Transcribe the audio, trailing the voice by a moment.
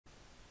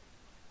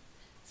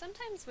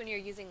Sometimes when you're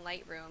using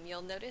Lightroom,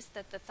 you'll notice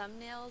that the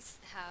thumbnails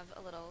have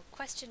a little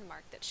question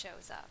mark that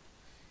shows up.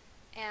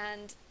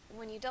 And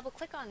when you double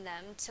click on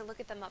them to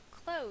look at them up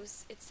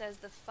close, it says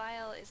the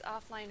file is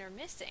offline or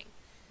missing.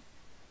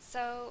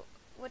 So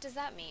what does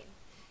that mean?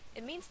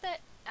 It means that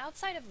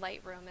outside of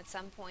Lightroom at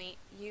some point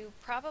you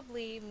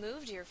probably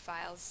moved your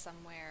files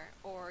somewhere,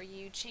 or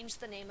you changed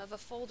the name of a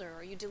folder,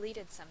 or you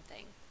deleted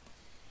something.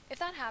 If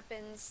that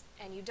happens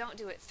and you don't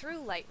do it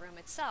through Lightroom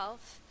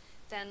itself,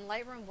 then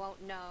Lightroom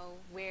won't know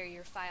where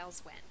your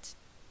files went.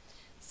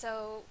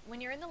 So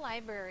when you're in the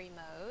library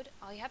mode,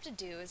 all you have to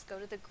do is go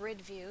to the grid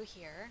view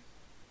here,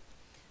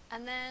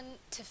 and then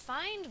to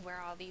find where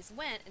all these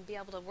went and be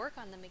able to work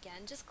on them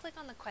again, just click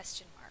on the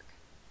question mark.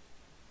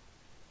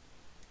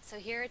 So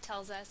here it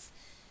tells us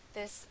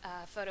this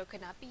photo could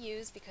not be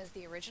used because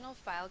the original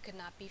file could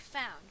not be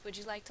found. Would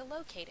you like to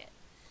locate it?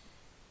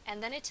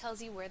 And then it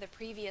tells you where the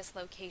previous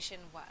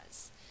location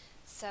was.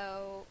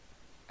 So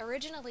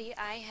originally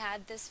I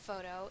had this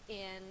photo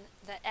in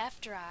the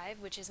F drive,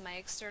 which is my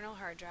external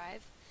hard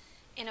drive,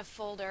 in a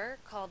folder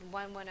called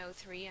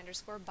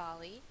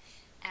 1103_Bali,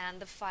 and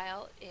the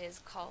file is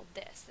called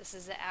this. This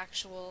is the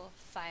actual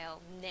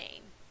file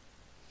name.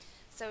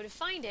 So to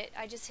find it,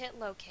 I just hit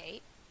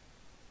locate,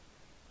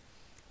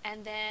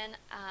 and then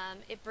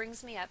it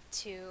brings me up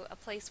to a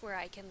place where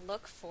I can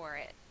look for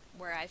it,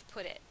 where I've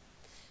put it.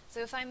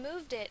 So if I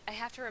moved it, I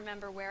have to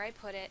remember where I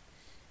put it,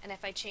 and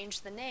if I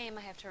changed the name,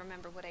 I have to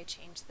remember what I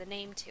changed the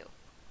name to.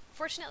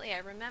 Fortunately, I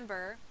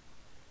remember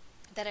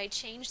that I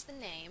changed the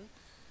name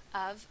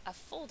of a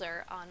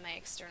folder on my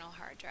external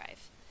hard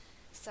drive.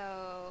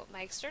 So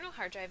my external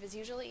hard drive is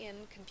usually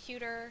in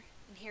computer,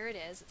 and here it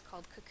is. It's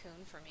called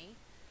Cocoon for me.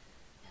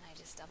 And I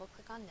just double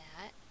click on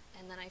that,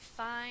 and then I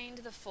find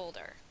the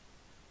folder.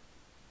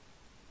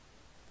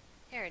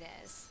 Here it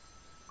is.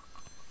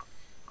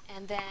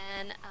 And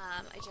then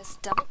I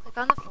just double click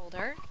on the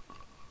folder,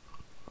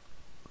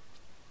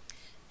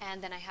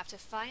 and then I have to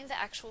find the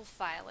actual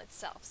file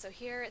itself. So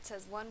here it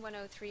says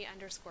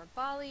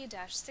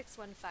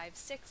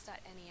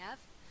 1103_Bali-6156.nef.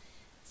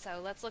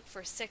 So let's look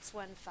for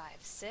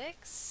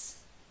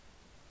 6156.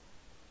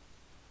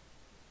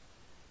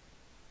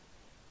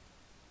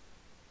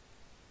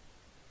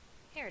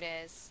 Here it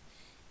is.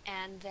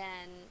 And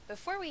then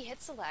before we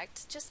hit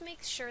select, just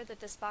make sure that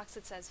this box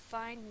that says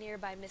find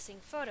nearby missing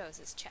photos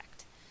is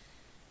checked.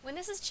 When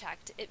this is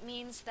checked, it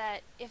means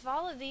that if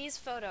all of these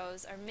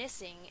photos are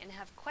missing and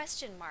have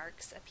question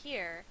marks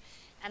appear,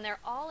 and they're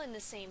all in the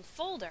same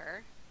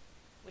folder,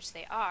 which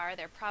they are,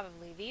 they're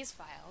probably these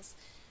files,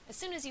 as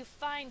soon as you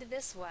find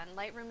this one,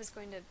 Lightroom is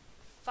going to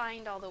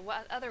find all the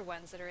other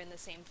ones that are in the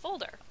same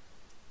folder.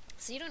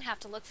 So you don't have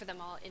to look for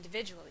them all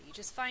individually. You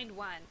just find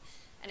one,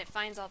 and it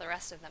finds all the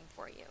rest of them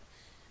for you.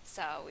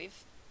 So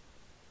we've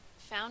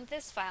found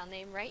this file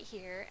name right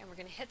here, and we're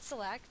going to hit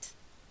select.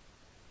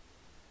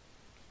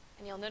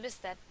 And you'll notice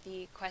that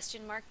the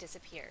question mark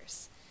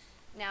disappears.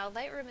 Now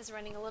Lightroom is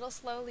running a little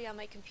slowly on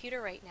my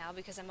computer right now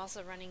because I'm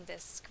also running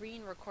this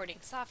screen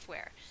recording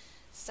software.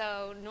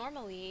 So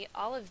normally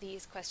all of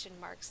these question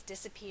marks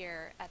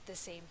disappear at the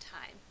same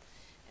time.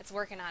 It's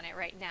working on it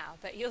right now,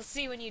 but you'll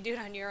see when you do it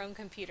on your own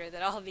computer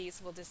that all of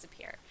these will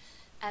disappear.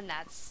 And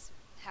that's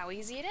how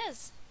easy it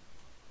is.